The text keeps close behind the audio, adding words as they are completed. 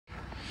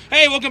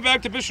Hey, welcome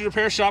back to BIBSTER'S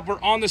Repair Shop.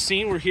 We're on the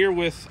scene. We're here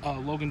with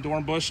Logan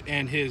Dornbush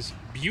and his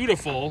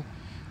beautiful,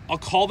 I'll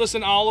call this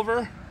an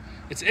Oliver.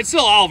 It's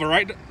still Oliver,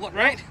 right?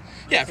 Right?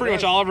 Yeah, pretty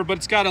much Oliver, but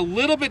it's got a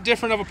little bit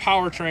different of a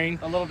powertrain.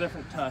 A little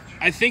different touch.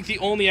 I think the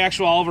only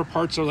actual Oliver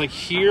parts are like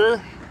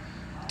here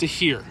to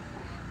here.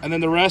 And then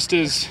the rest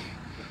is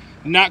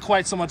not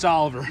quite so much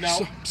Oliver. No.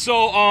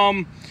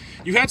 So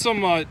you had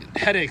some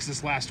headaches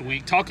this last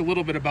week. Talk a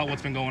little bit about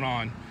what's been going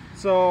on.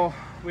 So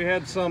we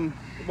had some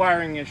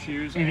wiring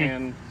issues,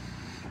 and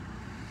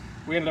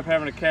we ended up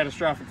having a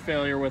catastrophic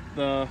failure with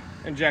the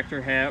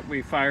injector hat.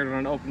 We fired on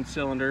an open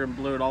cylinder and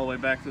blew it all the way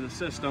back to the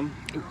system.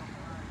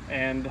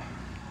 And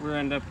we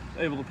ended up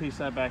able to piece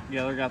that back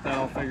together, got that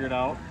all figured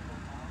out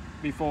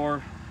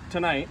before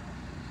tonight.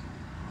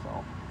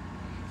 So,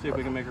 see if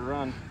we can make a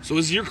run. So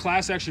is your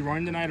class actually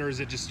running tonight, or is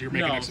it just you're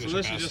making an exhibition so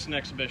this pass? is just an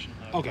exhibition.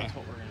 Okay. That's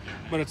what we're going to do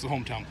now. But it's the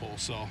hometown pull,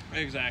 so.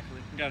 Exactly.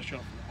 You got to show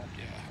up for the home.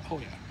 Yeah. Oh,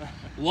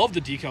 yeah. Love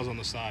the decals on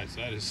the sides.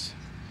 That is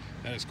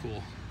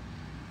cool.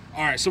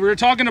 All right, so we were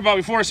talking about,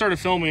 before I started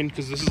filming,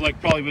 because this is like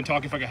probably been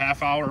talking for like a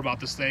half hour about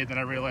this day, then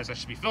I realized I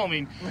should be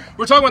filming.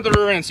 We're talking about the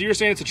rear end. So you're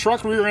saying it's a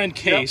truck rear end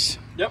case.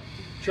 Yep.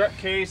 Truck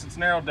case. It's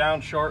narrowed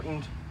down,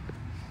 shortened.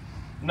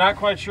 Not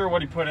quite sure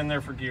what he put in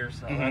there for gears,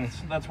 though.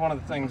 That's one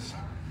of the things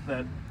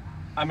that,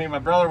 I mean, my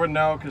brother would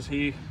know because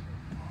he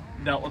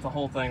dealt with the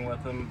whole thing with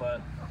him,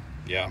 but.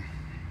 Yeah.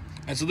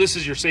 And so this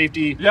is your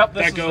safety. Yep,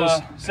 this that goes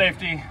is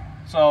safety.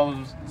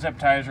 So zip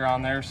ties are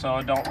on there so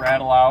it don't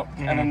rattle out.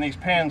 And then these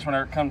pins,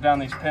 whenever it comes down,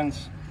 these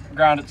pins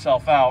ground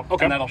itself out,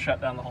 and that'll shut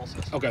down the whole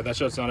system. Okay, that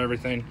shuts down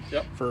everything.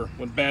 Yep. For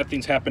when bad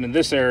things happen in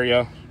this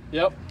area.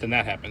 Yep. Then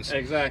that happens.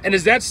 Exactly. And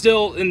is that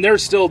still, and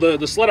there's still,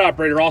 the sled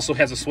operator also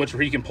has a switch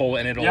where he can pull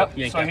it and it'll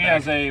yank so that he back.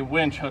 has a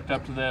winch hooked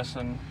up to this,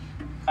 and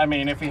I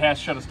mean, if he has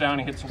to shut us down,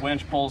 he hits the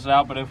winch, pulls it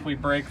out, but if we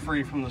break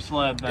free from the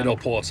sled, then it'll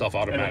pull itself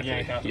automatically. It'll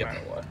yank out no matter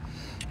what.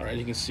 All right,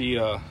 you can see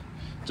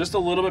just a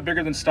little bit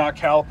bigger than stock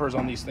calipers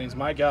on these things.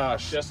 My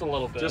gosh. Just a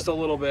little bit. Just a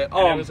little bit.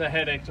 And it was a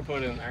headache to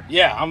put in there.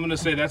 Yeah, I'm gonna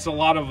say that's a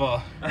lot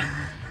of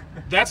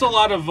that's a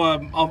lot of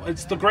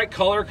it's the great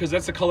color, because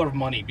that's the color of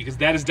money, because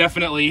that is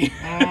definitely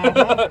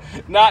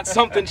not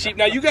something cheap.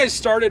 Now you guys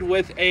started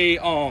with a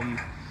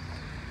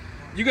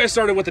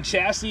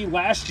chassis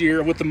last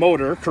year with the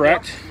motor,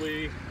 correct? Yep.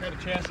 We had a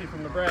chassis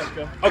from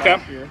Nebraska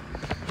last year,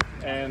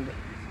 and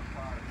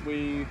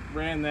we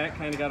ran that,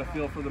 kind of got a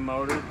feel for the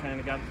motor,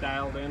 kind of got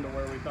dialed into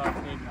where we thought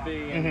it needed to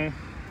be, and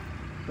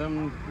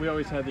then we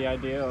always had the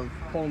idea of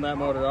pulling that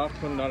motor off,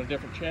 putting it on a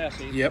different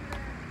chassis. Yep.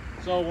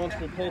 So once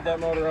we pulled that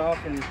motor off,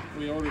 and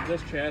we ordered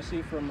this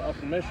chassis from up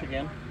in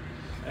Michigan,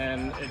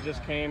 and it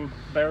just came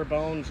bare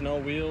bones, no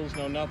wheels,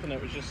 no nothing.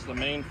 It was just the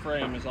main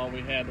frame is all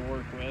we had to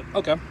work with.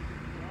 Okay.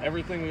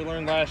 Everything we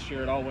learned last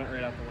year, it all went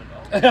right out the window.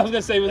 I was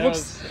gonna say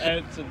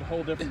it's a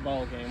whole different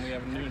ball game. We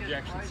have a new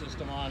injection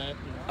system on it.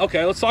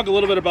 Okay, let's talk a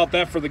little bit about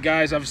that for the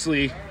guys,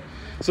 obviously.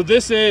 So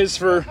this is,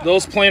 for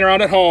those playing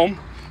around at home,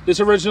 this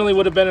originally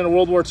would have been in a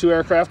World War II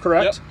aircraft,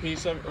 correct? Yep,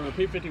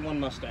 P-51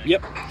 Mustang.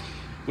 Yep.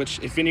 Which,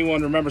 if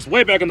anyone remembers,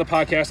 way back in the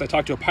podcast, I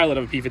talked to a pilot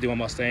of a P-51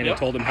 Mustang and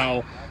told him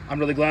how I'm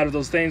really glad of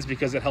those things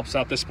because it helps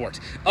out this sport.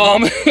 Now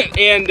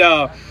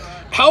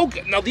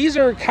these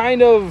are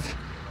kind of,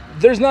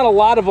 there's not a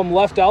lot of them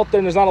left out there,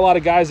 and there's not a lot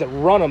of guys that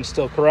run them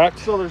still, correct?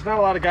 So there's not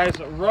a lot of guys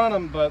that run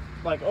them, but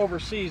like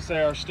overseas,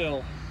 they are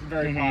still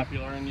very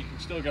popular, and you can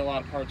still get a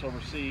lot of parts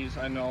overseas.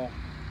 I know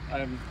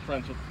I'm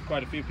friends with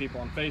quite a few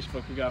people on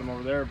Facebook who got them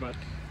over there, but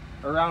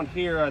around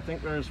here, I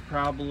think there's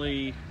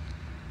probably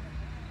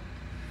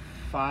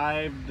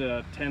 5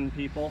 to 10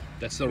 people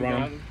that still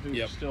run them.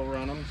 Who still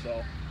run them,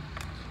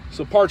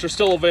 so parts are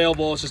still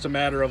available. It's just a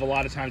matter of a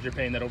lot of times you're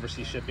paying that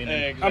overseas shipping.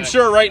 Exactly. I'm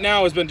sure right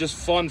now has been just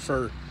fun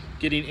for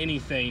getting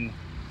anything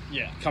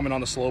coming on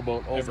the slow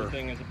boat over.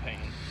 Everything is a pain.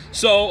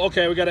 So,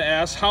 okay, we got to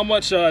ask, how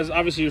much is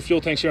obviously your fuel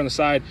tanks here on the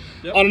side.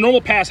 On a normal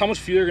pass, how much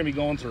fuel are you going to be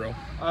going through?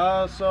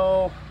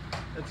 So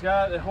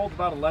it holds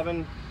about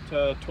 11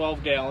 to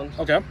 12 gallons.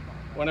 Okay.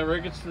 Whenever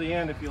it gets to the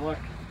end, if you look,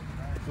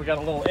 we got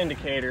a little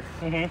indicator.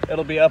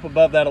 It'll be up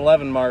above that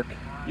 11 mark.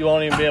 You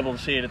won't even be able to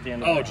see it at the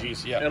end of the day. Oh,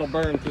 geez, yeah. It'll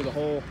burn through the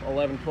whole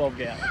 11, 12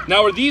 gallons.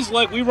 Now, are these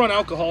like, we run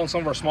alcohol in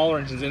some of our smaller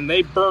engines, and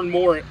they burn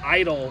more at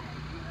idle.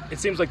 It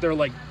seems like they're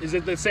like, is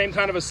it the same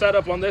kind of a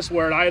setup on this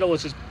where at idle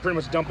it's just pretty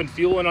much dumping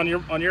fuel in on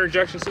your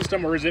injection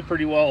system, or is it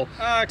pretty well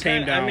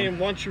tamed down? I mean,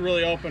 once you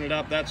really open it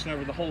up, that's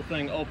whenever the whole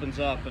thing opens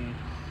up, and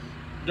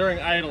during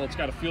idle it's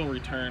got a fuel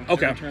return.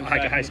 Okay,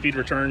 like a high-speed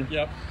return.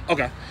 Yep.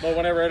 Okay. But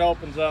whenever it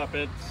opens up,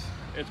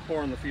 it's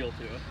pouring the fuel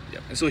to it.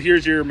 Yep. And so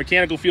here's your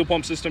mechanical fuel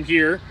pump system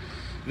here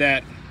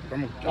that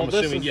I'm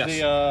assuming, this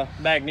is the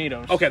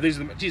magnetos. Okay, these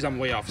are the, geez, I'm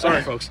way off.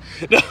 Sorry, folks.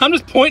 I'm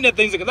just pointing at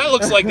things like that.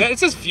 Looks like that. It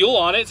says fuel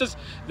on it. It says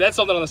that's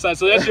something on the side.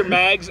 So that's your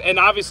mags, and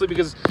obviously,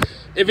 because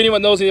if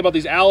anyone knows anything about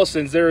these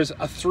Allisons, there's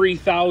a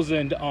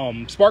 3,000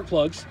 spark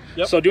plugs.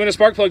 Yep. So doing a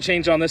spark plug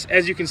change on this,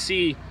 as you can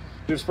see,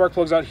 there's spark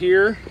plugs out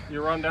here.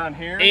 You run down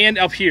here and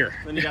up here.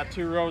 Then you got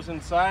 2 rows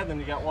inside. Then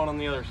you got 1 on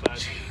the other side.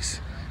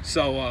 Jeez.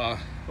 So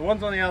the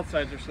ones on the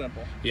outsides are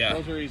simple. Yeah.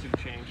 Those are easy to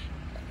change.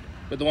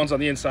 But the ones on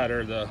the inside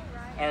are the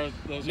Or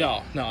those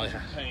No.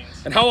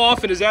 pains. And how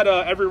often is that?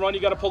 Every run you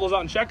got to pull those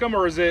out and check them,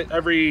 or is it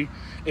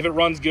if it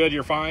runs good,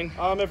 you're fine?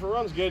 If it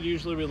runs good,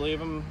 usually we leave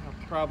them.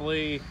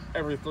 Probably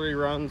every 3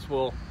 runs,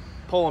 we'll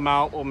pull them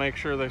out. We'll make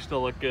sure they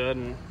still look good,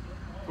 and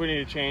if we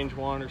need to change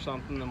one or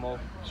something, then we'll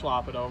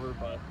swap it over.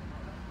 But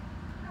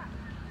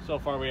so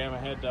far, we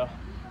haven't had to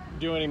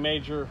do any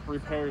major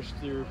repairs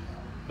through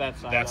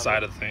that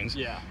side of things.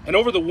 Yeah. And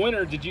over the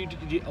winter, did you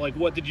like,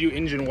 what did you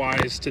engine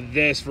wise to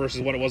this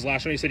versus what it was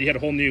last year? You said you had a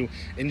whole new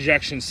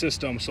injection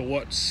system, so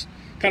what's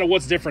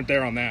different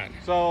there on that?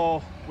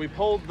 So we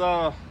pulled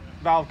the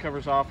valve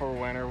covers off over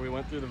winter. We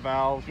went through the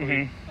valves.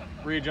 We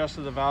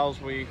readjusted the valves.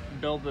 We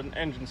built an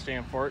engine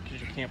stand for it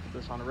because you can't put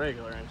this on a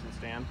regular engine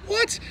stand.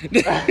 What?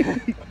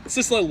 It's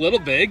just a little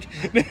big.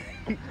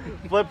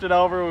 Flipped it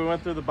over. We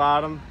went through the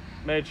bottom,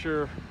 made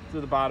sure through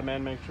the bottom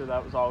end, make sure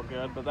that was all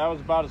good. But that was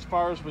about as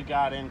far as we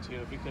got into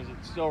it because it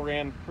still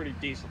ran pretty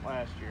decent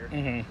last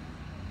year.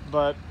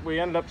 But we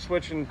ended up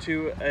switching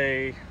to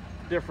a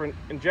different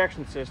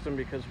injection system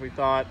because we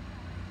thought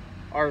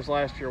ours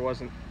last year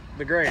wasn't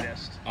the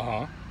greatest.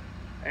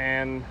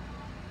 And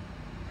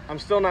I'm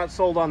still not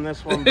sold on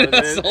this one, but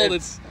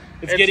it's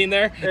getting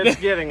there.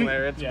 It's getting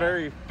there. It's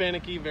very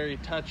finicky, very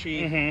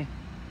touchy.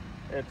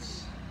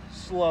 It's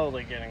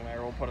slowly getting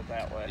there, we'll put it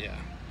that way. Yeah.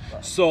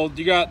 So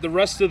you got the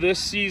rest of this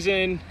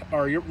season,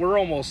 or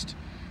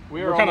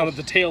we're kind of at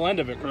the tail end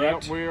of it,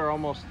 correct? Yeah, we are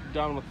almost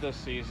done with this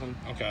season.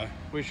 Okay.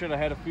 We should have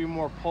had a few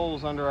more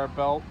pulls under our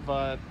belt,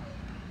 but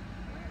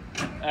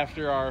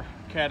after our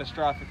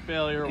catastrophic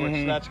failure,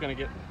 which that's going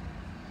to get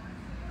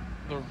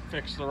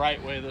fixed the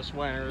right way this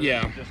winter.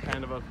 Yeah. Just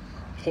kind of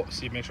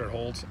make sure it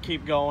holds.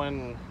 Keep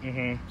going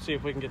and see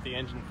if we can get the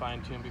engine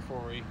fine-tuned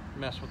before we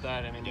mess with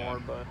that anymore.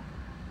 Yeah. But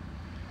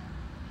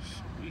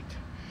sweet.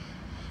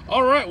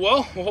 All right,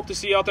 well, we'll hope to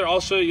see you out there.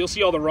 You'll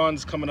see all the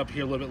runs coming up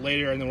here a little bit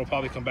later, and then we'll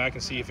probably come back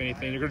and see if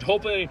anything. You're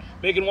hoping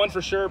making one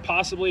for sure,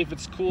 possibly if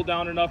it's cooled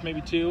down enough,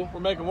 maybe 2. We're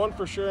making one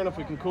for sure, and if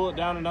we can cool it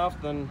down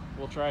enough, then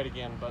we'll try it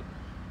again. But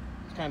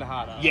it's kind of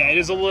hot out. Yeah,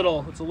 it's a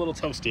little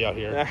toasty out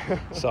here.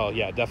 So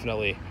yeah,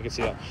 definitely, I can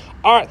see that.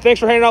 All right, thanks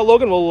for hanging out,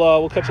 Logan.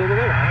 We'll catch you a little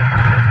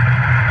later.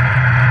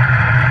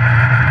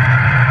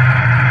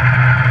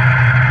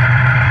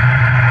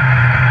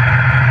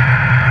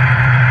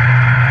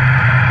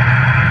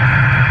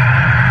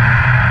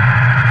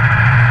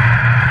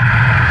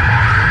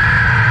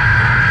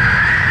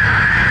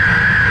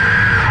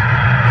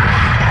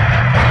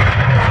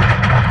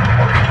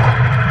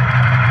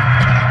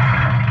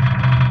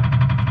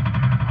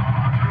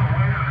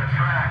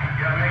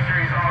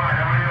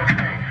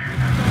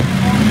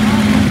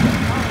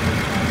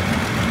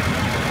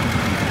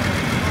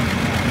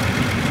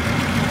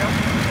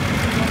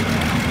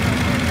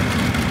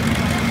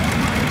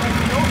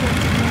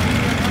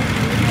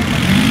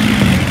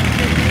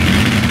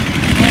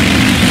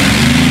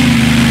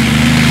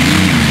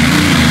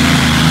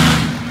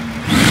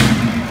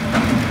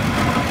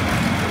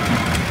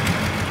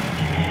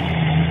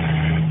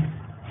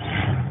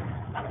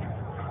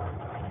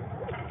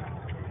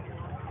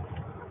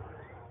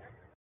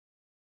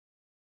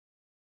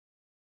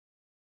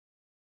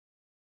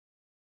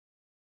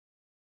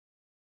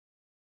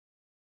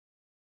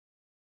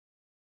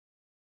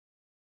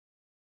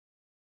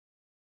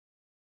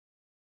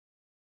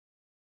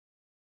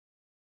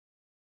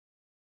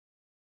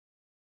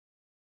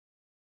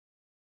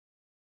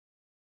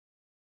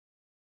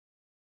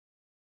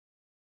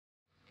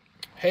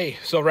 Hey,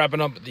 so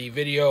wrapping up the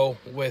video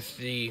with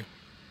the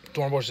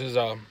Dornbush's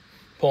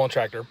pulling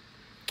tractor.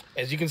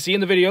 As you can see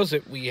in the videos,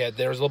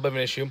 there was a little bit of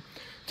an issue.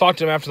 Talked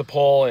to him after the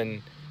pull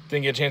and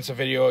didn't get a chance to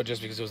video it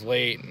just because it was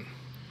late.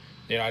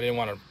 And, I didn't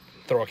want to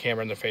throw a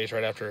camera in their face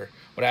right after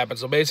what happened.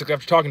 So basically,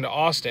 after talking to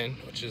Austin,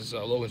 which is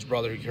Logan's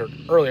brother, who you heard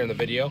earlier in the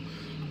video,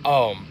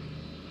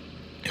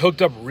 it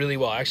hooked up really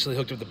well. Actually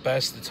hooked up the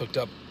best it's hooked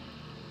up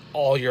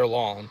all year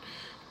long.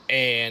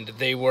 And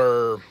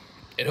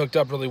it hooked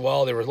up really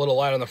well. They were a little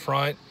light on the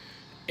front.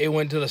 It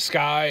went to the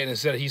sky, and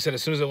he said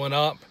as soon as it went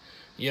up,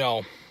 what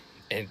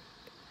are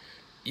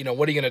you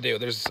going to do?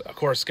 There's, of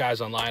course,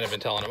 guys online have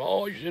been telling him,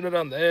 oh, you should have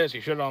done this, you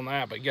should have done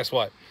that. But guess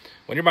what?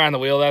 When you're behind the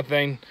wheel of that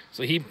thing,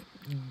 so he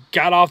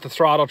got off the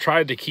throttle,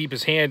 tried to keep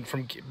his hand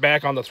from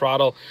back on the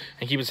throttle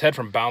and keep his head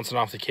from bouncing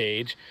off the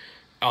cage.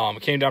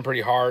 It came down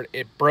pretty hard.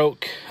 It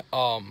broke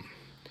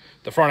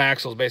the front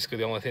axle is basically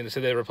the only thing. They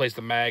said they replaced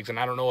the mags, and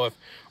I don't know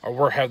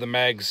have the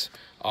mags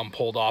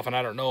pulled off, and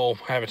I don't know,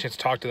 I haven't a chance to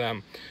talk to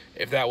them,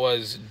 if that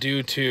was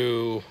due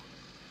to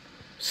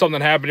something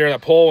that happened during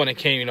that pull and it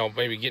came,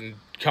 maybe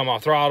come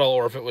off throttle,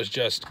 or if it was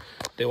just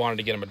they wanted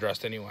to get them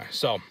addressed anyway.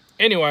 So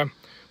anyway,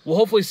 we'll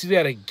hopefully see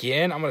that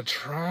again. I'm going to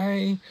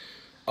try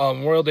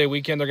Memorial Day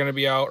weekend. They're going to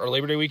be out, or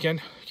Labor Day weekend.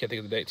 I can't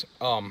think of the dates.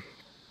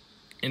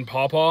 In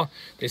Paw Paw.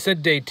 They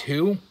said day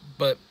 2,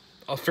 but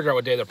I'll figure out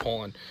what day they're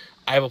pulling.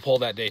 I have a pull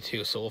that day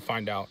too, so we'll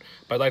find out.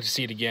 But I'd like to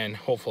see it again,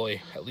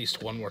 hopefully at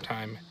least one more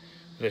time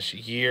this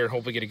year, and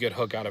hopefully get a good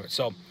hook out of it.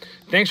 So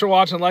thanks for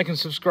watching, like and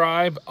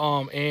subscribe,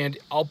 and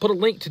I'll put a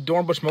link to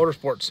Dornbush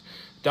Motorsports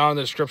down in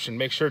the description.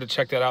 Make sure to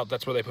check that out.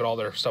 That's where they put all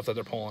their stuff that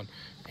they're pulling.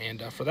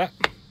 And for that,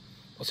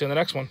 we'll see you on the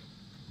next one.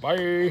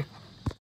 Bye.